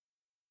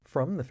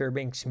From the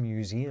Fairbanks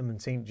Museum in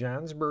St.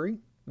 Johnsbury,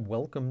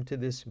 welcome to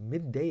this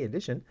midday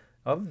edition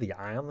of the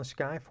Eye on the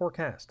Sky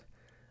forecast.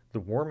 The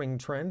warming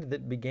trend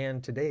that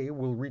began today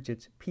will reach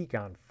its peak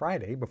on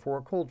Friday before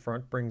a cold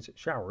front brings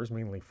showers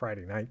mainly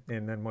Friday night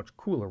and then much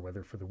cooler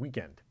weather for the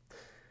weekend.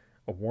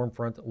 A warm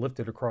front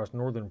lifted across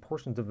northern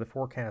portions of the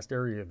forecast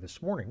area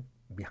this morning.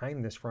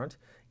 Behind this front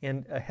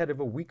and ahead of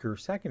a weaker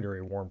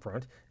secondary warm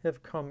front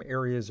have come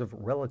areas of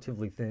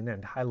relatively thin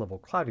and high-level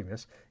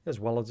cloudiness as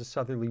well as a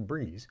southerly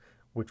breeze,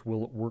 which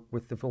will work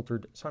with the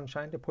filtered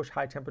sunshine to push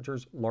high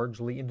temperatures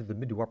largely into the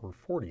mid to upper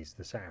 40s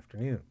this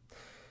afternoon.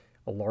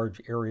 A large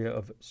area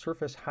of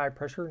surface high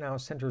pressure now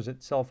centers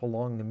itself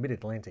along the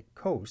mid-Atlantic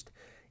coast.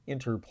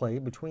 Interplay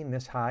between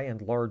this high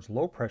and large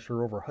low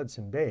pressure over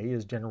Hudson Bay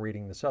is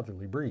generating the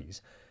southerly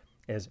breeze.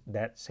 As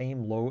that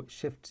same low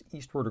shifts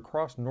eastward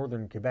across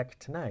northern Quebec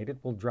tonight, it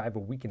will drive a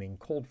weakening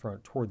cold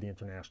front toward the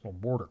international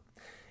border.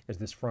 As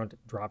this front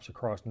drops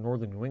across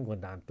northern New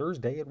England on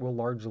Thursday, it will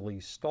largely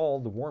stall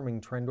the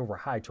warming trend over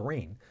high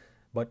terrain,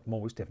 but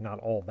most, if not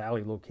all,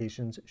 valley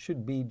locations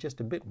should be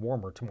just a bit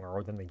warmer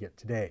tomorrow than they get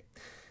today.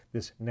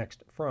 This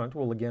next front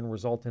will again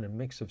result in a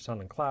mix of sun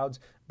and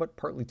clouds, but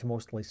partly to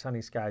mostly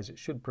sunny skies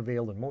should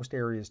prevail in most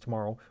areas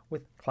tomorrow,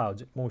 with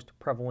clouds most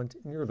prevalent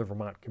near the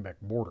Vermont-Quebec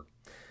border.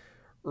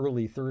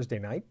 Early Thursday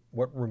night,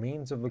 what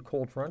remains of the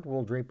cold front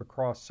will drape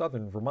across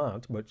southern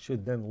Vermont, but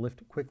should then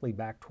lift quickly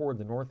back toward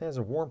the north as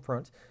a warm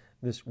front.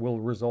 This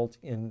will result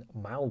in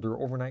milder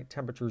overnight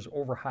temperatures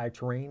over high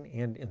terrain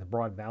and in the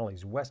broad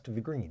valleys west of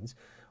the Greens,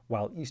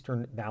 while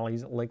eastern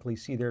valleys likely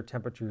see their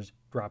temperatures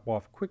drop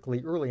off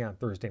quickly early on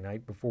Thursday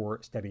night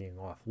before steadying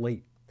off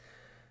late.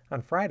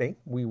 On Friday,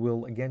 we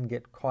will again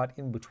get caught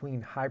in between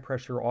high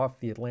pressure off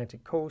the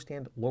Atlantic coast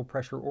and low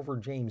pressure over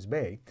James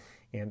Bay,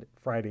 and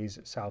Friday's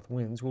south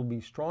winds will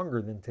be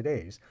stronger than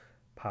today's,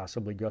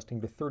 possibly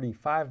gusting to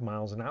 35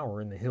 miles an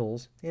hour in the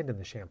hills and in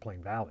the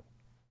Champlain Valley.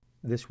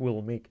 This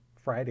will make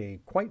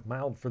Friday quite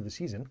mild for the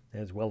season,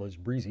 as well as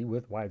breezy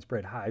with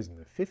widespread highs in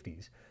the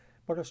 50s,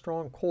 but a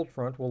strong cold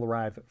front will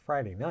arrive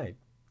Friday night.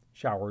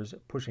 Showers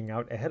pushing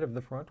out ahead of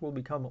the front will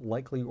become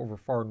likely over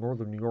far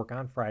northern New York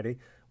on Friday,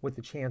 with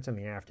a chance in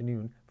the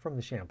afternoon from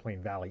the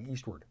Champlain Valley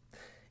eastward.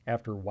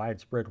 After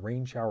widespread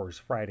rain showers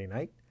Friday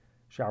night,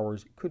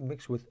 showers could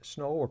mix with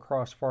snow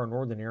across far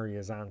northern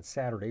areas on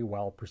Saturday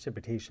while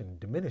precipitation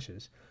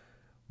diminishes.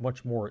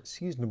 Much more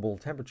seasonable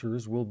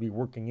temperatures will be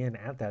working in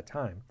at that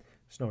time.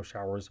 Snow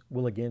showers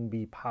will again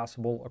be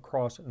possible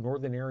across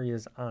northern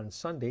areas on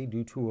Sunday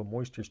due to a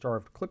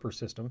moisture-starved clipper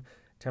system.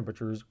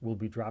 Temperatures will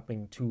be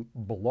dropping to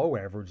below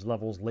average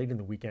levels late in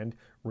the weekend,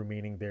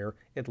 remaining there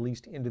at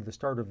least into the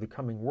start of the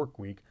coming work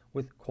week,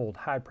 with cold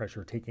high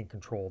pressure taking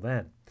control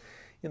then.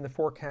 In the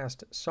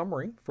forecast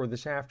summary for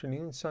this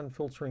afternoon, sun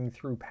filtering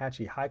through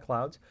patchy high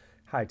clouds,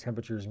 high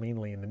temperatures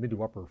mainly in the mid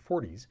to upper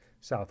 40s,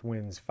 south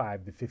winds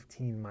 5 to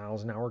 15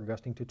 miles an hour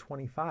gusting to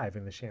 25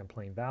 in the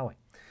Champlain Valley.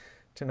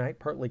 Tonight,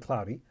 partly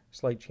cloudy,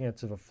 slight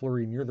chance of a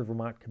flurry near the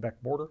Vermont-Quebec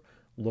border,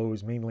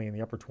 lows mainly in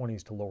the upper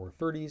 20s to lower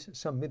 30s,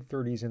 some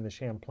mid-30s in the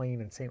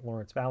Champlain and St.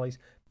 Lawrence valleys,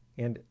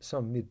 and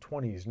some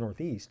mid-20s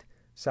northeast.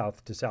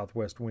 South to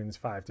southwest winds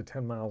 5 to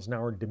 10 miles an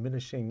hour,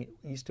 diminishing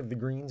east of the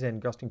Greens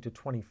and gusting to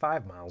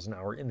 25 miles an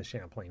hour in the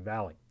Champlain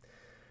Valley.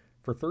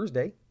 For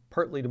Thursday,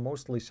 partly to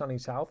mostly sunny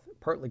south,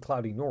 partly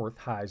cloudy north,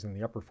 highs in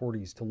the upper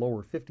 40s to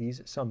lower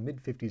 50s, some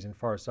mid-50s in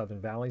far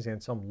southern valleys,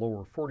 and some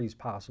lower 40s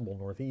possible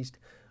northeast.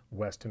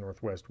 West to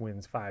northwest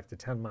winds 5 to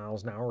 10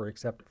 miles an hour,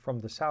 except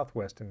from the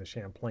southwest in the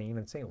Champlain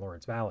and St.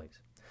 Lawrence valleys.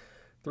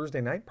 Thursday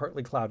night,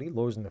 partly cloudy,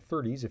 lows in the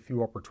 30s, a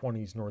few upper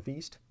 20s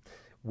northeast.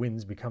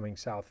 Winds becoming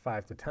south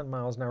 5 to 10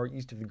 miles an hour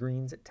east of the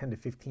Greens, 10 to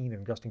 15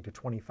 and gusting to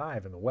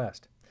 25 in the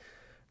west.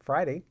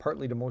 Friday,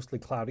 partly to mostly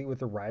cloudy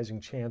with a rising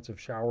chance of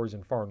showers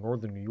in far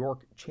northern New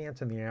York,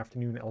 chance in the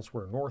afternoon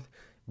elsewhere north,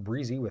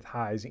 breezy with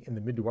highs in the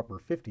mid to upper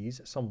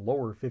 50s, some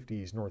lower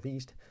 50s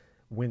northeast.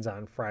 Winds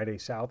on Friday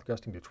south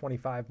gusting to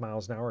 25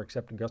 miles an hour,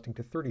 except gusting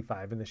to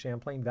 35 in the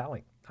Champlain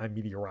Valley. I'm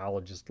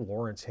meteorologist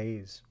Lawrence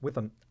Hayes with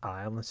an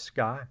eye on the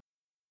sky.